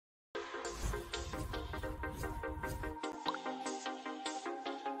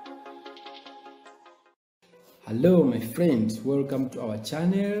Hello my friends, welcome to our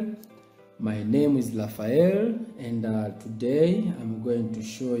channel. My name is Raphael, and today I'm going to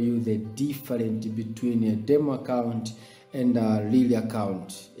show you the difference between a demo account and a real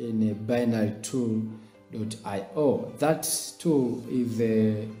account in a BinaryTool.io. That tool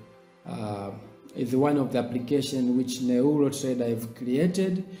is one of the applications which NeuronalTrader have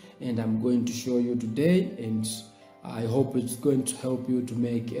created, and I'm going to show you today, and I hope it's going to help you to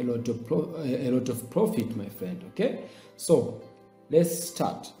make a lot of profit, my friend. Okay, so let's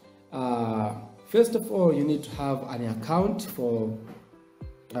start. First of all, you need to have an account for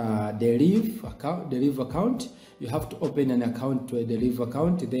Deriv account. You have to open an account to a Deriv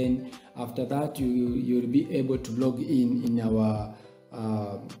account. Then after that, you'll be able to log in our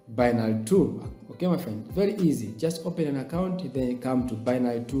binary tool. Okay, my friend, very easy. Just open an account, then come to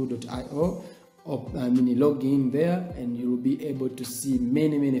BinaryTool.io. Log in there, and you will be able to see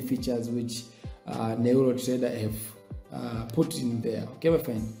many features which NeuronalTrader have put in there. Okay, my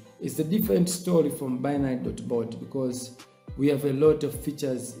friend, it's a different story from Binary.bot because we have a lot of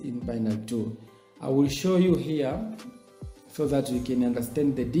features in Binary Tool. I will show you here so that you can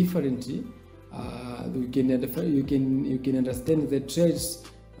understand the difference. You can understand the trades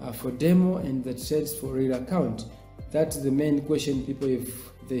for demo and the trades for real account. That's the main question people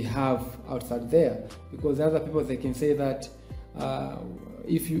they have outside there, because other people, they can say that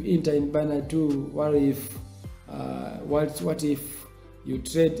if you enter in Binary Tool, what if you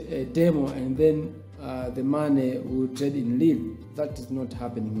trade a demo and then the money will trade in real? That is not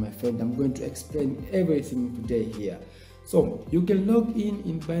happening, my friend. I'm going to explain everything today here. So you can log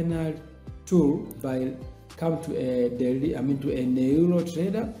in Binary Tool by come to a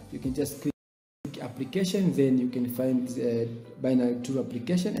NeuronalTrader. You can just click application, then you can find Binary Tool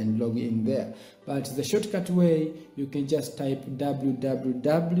application and log in there. But the shortcut way, you can just type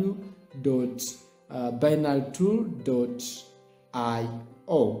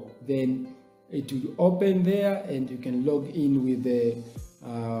www.binarytool.io. Then it will open there, and you can log in with the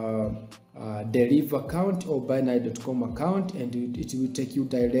Deriv account or binary.com account, and it will take you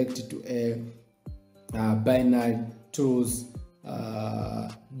direct to a Binary Tools.io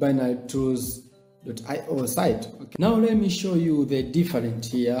site. Okay. Now let me show you the difference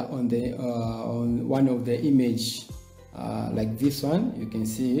here on the on one of the image, like this one. You can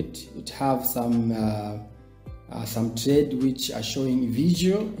see it have some trade which are showing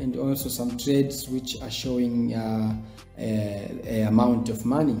visual, and also some trades which are showing a amount of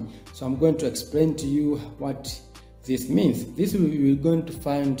money. So I'm going to explain to you what this means. This we're going to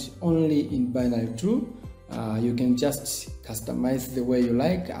find only in Binary Tool. You can just customize the way you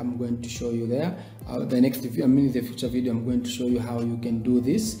like. I'm going to show you there. The future video, I'm going to show you how you can do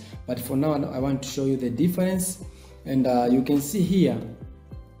this. But for now, I want to show you the difference. And you can see here,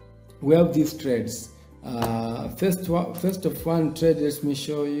 we have these trades. First of one trade, let me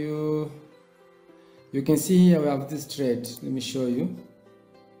show you. You can see here we have this trade. Let me show you.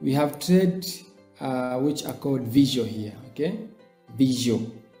 We have trade which are called visual here. Okay,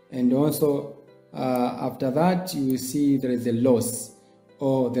 visual, and also after that you will see there is a loss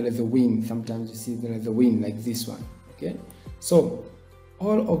or there is a win. Sometimes you see there is a win, like this one. Okay, so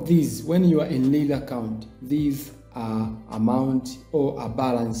all of these, when you are in real account, these are amount or a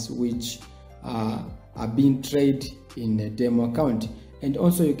balance which are being traded in a demo account. And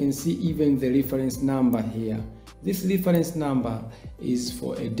also you can see even the reference number here. This reference number is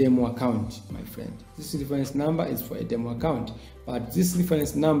for a demo account, my friend. This reference number is for a demo account, but this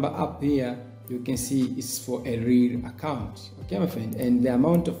reference number up here, you can see is for a real account. Okay, my friend, and the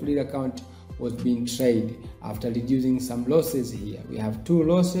amount of real account was being traded after reducing some losses here. We have 2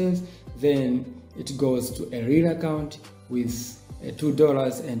 losses, then it goes to a real account with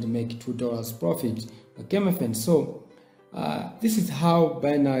 $2 and make $2 profit. Okay, my friend, so this is how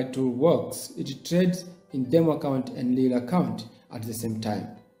Binary Tool works. It trades in demo account and real account at the same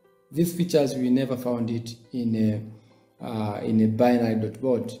time. These features, we never found it in a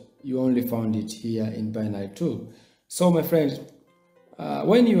Binary.bot. You only found it here in Binary Tool. So my friend,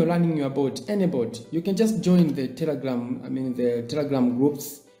 when you're running your bot, any bot, you can just join the Telegram. The Telegram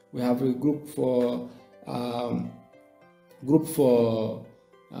groups. We have a group for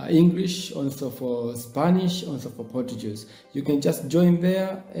English, also for Spanish, also for Portuguese. You can just join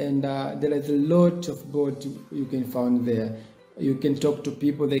there, and there is a lot of bots you can find there. You can talk to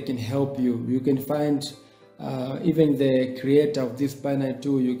people, they can help you. You can find even the creator of this Binary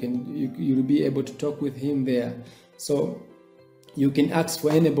Tool. You'll be able to talk with him there. So you can ask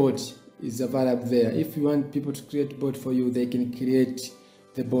for any bot is available there. If you want people to create a bot for you, they can create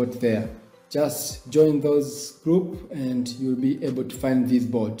the bot there. just join those group and you'll be able to find this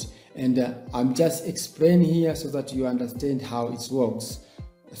bot. And I'm just explaining here so that you understand how it works,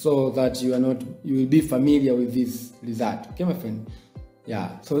 so that you will be familiar with this result. Okay, my friend?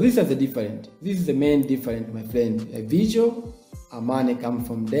 Yeah, so these are the different. This is the main difference, my friend. A visual, a money come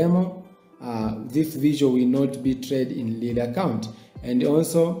from demo. This visual will not be traded in real account, and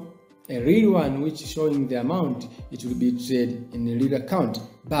also a real one which is showing the amount, it will be traded in a real account.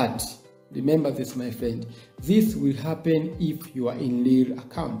 But remember this, my friend, this will happen if you are in real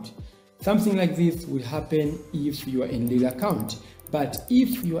account. Something like this will happen if you are in real account. But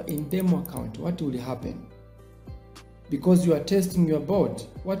if you are in demo account, what will happen? Because you are testing your bot,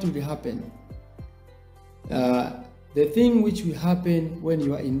 what will happen? The thing which will happen when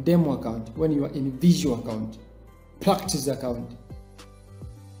you are in demo account, when you are in visual account, practice account,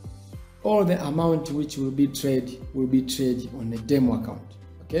 all the amount which will be traded on a demo account.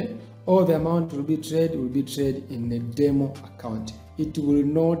 Okay, all the amount will be traded in a demo account. It will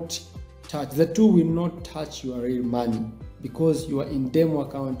not touch, the tool will not touch your real money, because you are in demo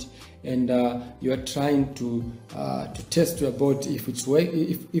account and you are trying to test your bot if it's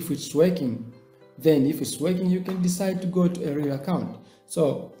working. Then if it's working, you can decide to go to a real account.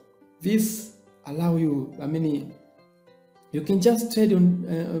 So this allow you, you can just trade on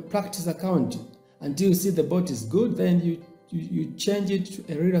a practice account until you see the bot is good, then you change it to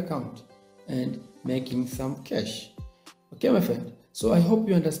a real account and making some cash. Okay, my friend? So I hope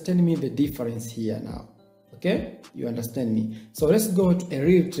you understand me, the difference here now. Okay, you understand me. So let's go to a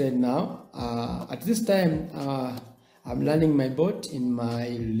real trade now. At this time, I'm running my bot in my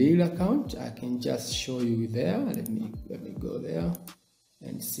real account. I can just show you there. Let me go there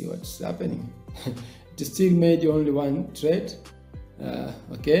and see what's happening. It still made only one trade.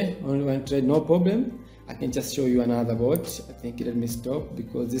 Okay, only one trade, no problem. I can just show you another bot. I think let me stop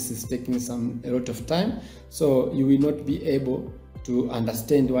because this is taking a lot of time. So you will not be able to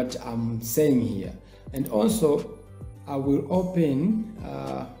understand what I'm saying here. And also, I will open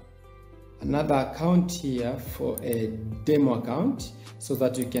another account here for a demo account so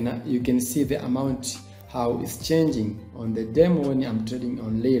that you can see the amount, how it's changing on the demo when I'm trading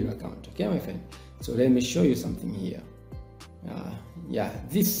on real account. Okay, my friend? So let me show you something here. Yeah,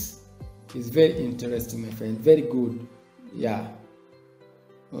 this is very interesting, my friend. Very good. Yeah.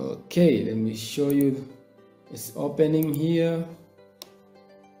 Okay, let me show you. It's opening here.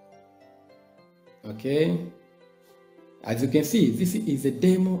 Okay, as you can see, this is a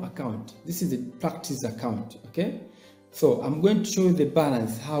demo account. This is a practice account. Okay, so I'm going to show you the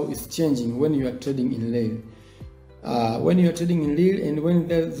balance, how it's changing when you are trading in real. When you are trading in real, and when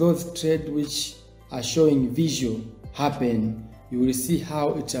those trades which are showing visual happen, you will see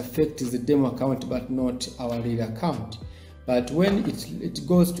how it affects the demo account but not our real account. But when it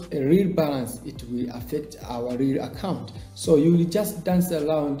goes to a real balance, it will affect our real account. So you will just dance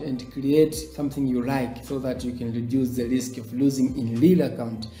around and create something you like so that you can reduce the risk of losing in real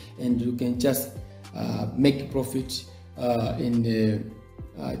account, and you can just make profit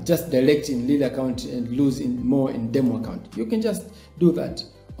just direct in real account and lose more in demo account. You can just do that.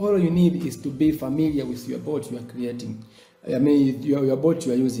 All you need is to be familiar with your bot you are creating. Your bot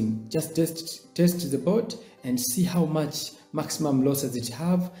you are using. Just test the bot and see how much maximum losses it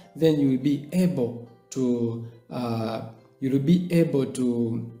have. Then you will be able to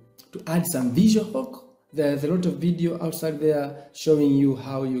add some visual hook. There's a lot of video outside there showing you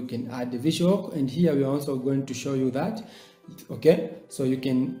how you can add the visual hook, and here we are also going to show you that. Okay, so you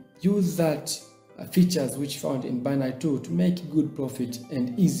can use that features which found in binary tool to make good profit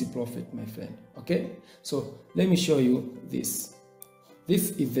and easy profit, my friend. Okay, so let me show you this.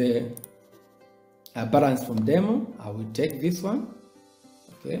 This is the balance from demo. I will take this one.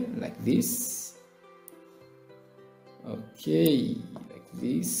 Okay, like this. Okay, like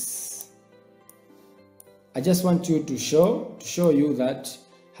this. I just want you to show you that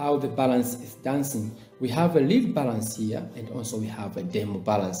how the balance is dancing. We have a real balance here, and also we have a demo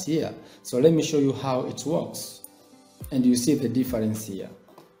balance here. So let me show you how it works, and you see the difference here.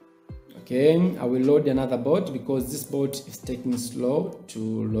 Okay, I will load another bot because this bot is taking slow to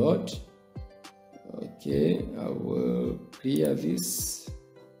load. Okay, I will clear this.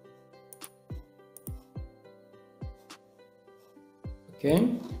 Okay,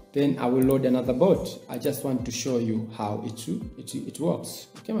 then I will load another bot. I just want to show you how it works.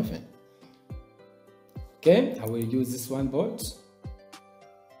 Okay, my friend. Okay, I will use this one bot.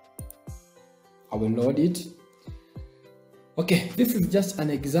 I will load it. Okay, this is just an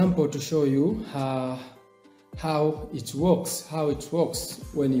example to show you how it works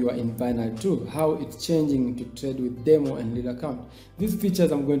when you are in binary 2, how it's changing to trade with demo and real account. These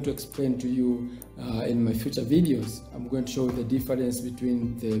features I'm going to explain to you in my future videos. I'm going to show the difference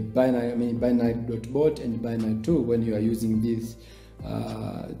between the binary.bot and binary 2 when you are using these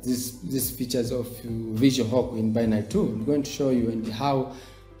features of visual hook in binary 2. I'm going to show you and how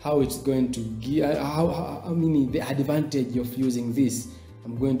it's going to give the advantage of using this.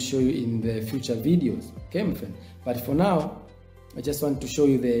 I'm going to show you in the future videos, okay, my friend? But for now, I just want to show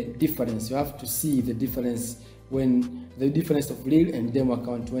you the difference. You have to see the difference of real and demo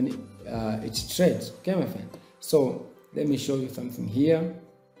account when it trades, okay, my friend? So let me show you something here.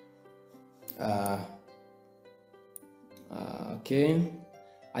 Okay,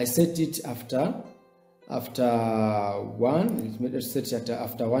 I set it after one. Let's set it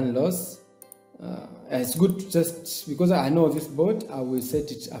after one loss. It's good to just, because I know this bot, I will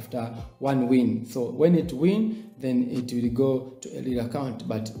set it after one win. So when it win, then it will go to a real account.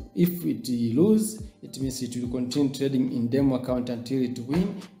 But if it lose, it means it will continue trading in demo account until it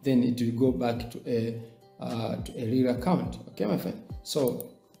win. Then it will go back to a real account. Okay, my friend. So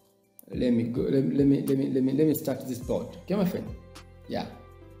let me start this bot. Okay, my friend. Yeah,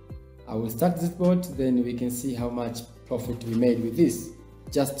 I will start this bot. Then we can see how much profit we made with this.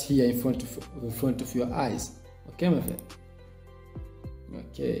 Just here in front of your eyes. Okay, my friend.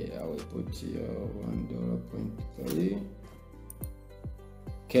 Okay, I will put here $1.3.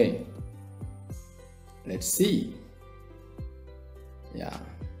 Okay, let's see. Yeah.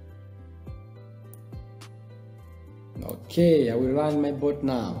 Okay, I will run my bot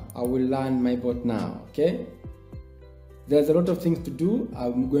now. Okay, there's a lot of things to do.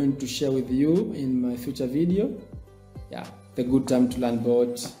 I'm going to share with you in my future video. Yeah, the good time to learn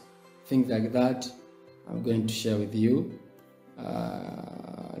bot, things like that, I'm going to share with you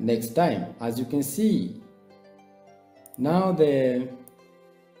next time. As you can see, now the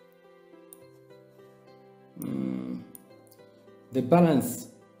balance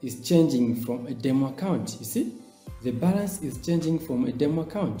is changing from a demo account. You see, the balance is changing from a demo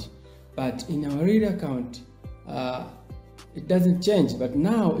account, but in our real account it doesn't change. But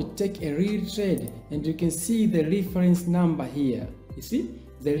now it take a real trade, and you can see the reference number here. You see,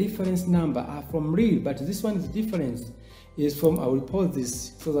 the reference number are from real, but this one is difference is from, I will pause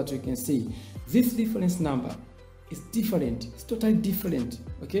this so that you can see this reference number is different. It's totally different.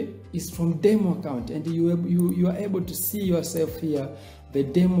 Okay, it's from demo account, and you are able to see yourself here. The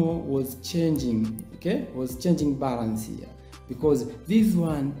demo was changing. Okay, was changing balance here, because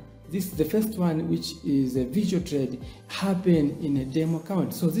the first one, which is a visual trade, happened in a demo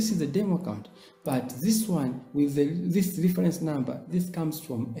account. So this is a demo account, but this one with this reference number, this comes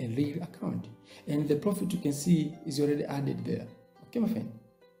from a real account, and the profit you can see is already added there. Okay, my friend.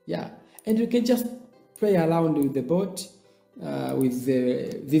 Yeah, and you can just play around with the bot with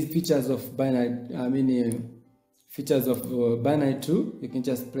these features of binary. Features of binary 2. You can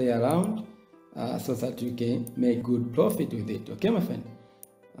just play around so that you can make good profit with it. Okay, my friend.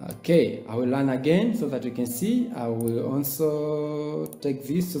 Okay, I will run again so that you can see. I will also take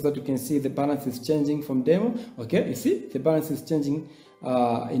this so that you can see the balance is changing from demo. Okay, you see the balance is changing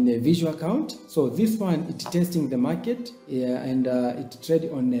in a visual account. So this one, it's testing the market, and it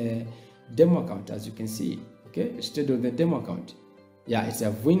trade on a demo account, as you can see. Okay, it's trade on the demo account. Yeah, it's a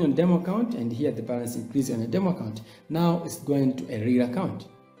win on demo account, and here the balance increase on a demo account. Now it's going to a real account.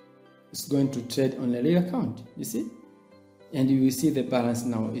 It's going to trade on a real account. You see. And you will see the balance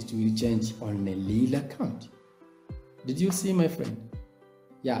now, it will change on a real account. Did you see, my friend?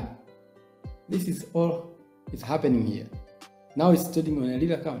 Yeah, this is all is happening here. Now it's trading on a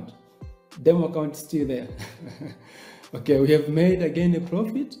real account. Demo account is still there. Okay, we have made again a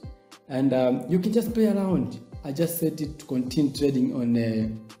profit, and you can just play around. I just set it to continue trading on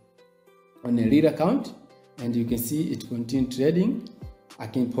a real account, and you can see it continue trading. I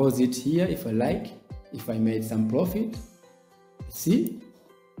can pause it here if I like, if I made some profit. See,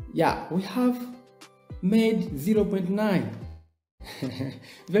 yeah, we have made 0.9.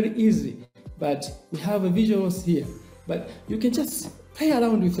 Very easy, but we have a visuals here. But you can just play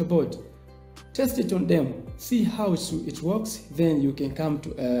around with your bot, test it on them, see how it works. Then you can come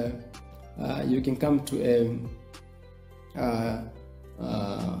to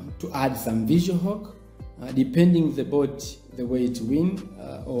to add some visual hook, depending the bot the way it win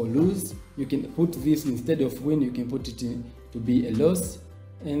or lose. You can put this instead of win, you can put it in to be a loss,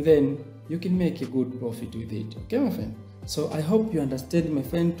 and then you can make a good profit with it. Okay, my friend. So I hope you understand, my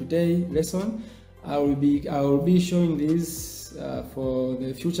friend, today lesson. I will be showing this for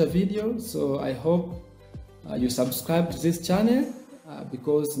the future video. So I hope you subscribe to this channel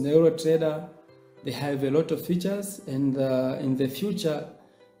because NeuronalTrader They have a lot of features, and in the future,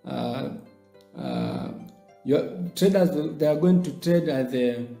 your traders, they are going to trade at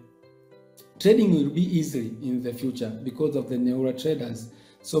the trading will be easy in the future because of the NeuronalTraders.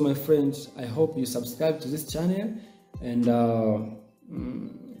 So my friends, I hope you subscribe to this channel and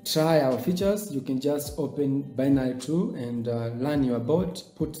try our features. You can just open Binary 2 and learn your about,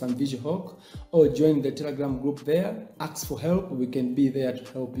 put some visual hook, or join the Telegram group there. Ask for help. We can be there to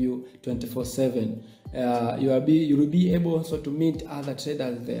help you 24/7. You will be able also to meet other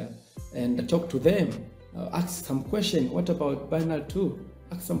traders there and talk to them. Ask some question. What about Binary 2?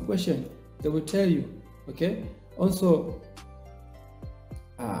 Ask some question. They will tell you. Okay. Also,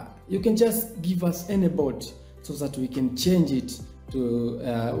 you can just give us any bot so that we can change it to,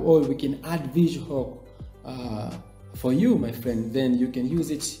 or we can add visual hook for you, my friend. Then you can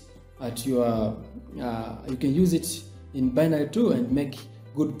use it at your, you can use it in Binary 2 and make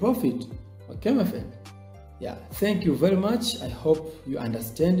good profit. Okay, my friend. Yeah, thank you very much. I hope you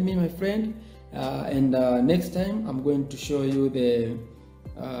understand me, my friend. And next time I'm going to show you the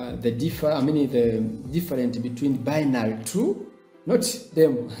difference between Binary 2, not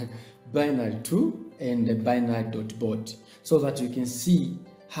them, Binary 2 and the binary.bot, so that you can see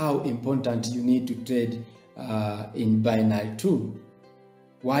how important you need to trade in Binary 2.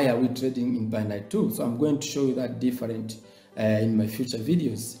 Why are we trading in Binary 2? So I'm going to show you that different in my future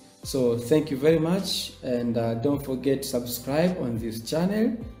videos. So thank you very much, and don't forget to subscribe on this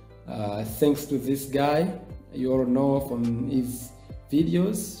channel. Thanks to this guy, you all know from his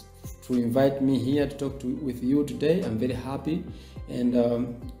videos, to invite me here to talk with you today. I'm very happy, and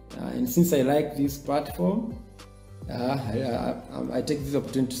since I like this platform, I take this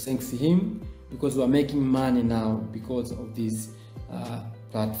opportunity to thank him, because we are making money now because of this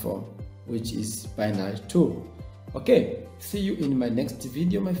platform, which is Binary 2. Okay, see you in my next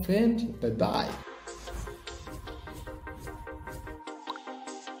video, my friend. Bye bye.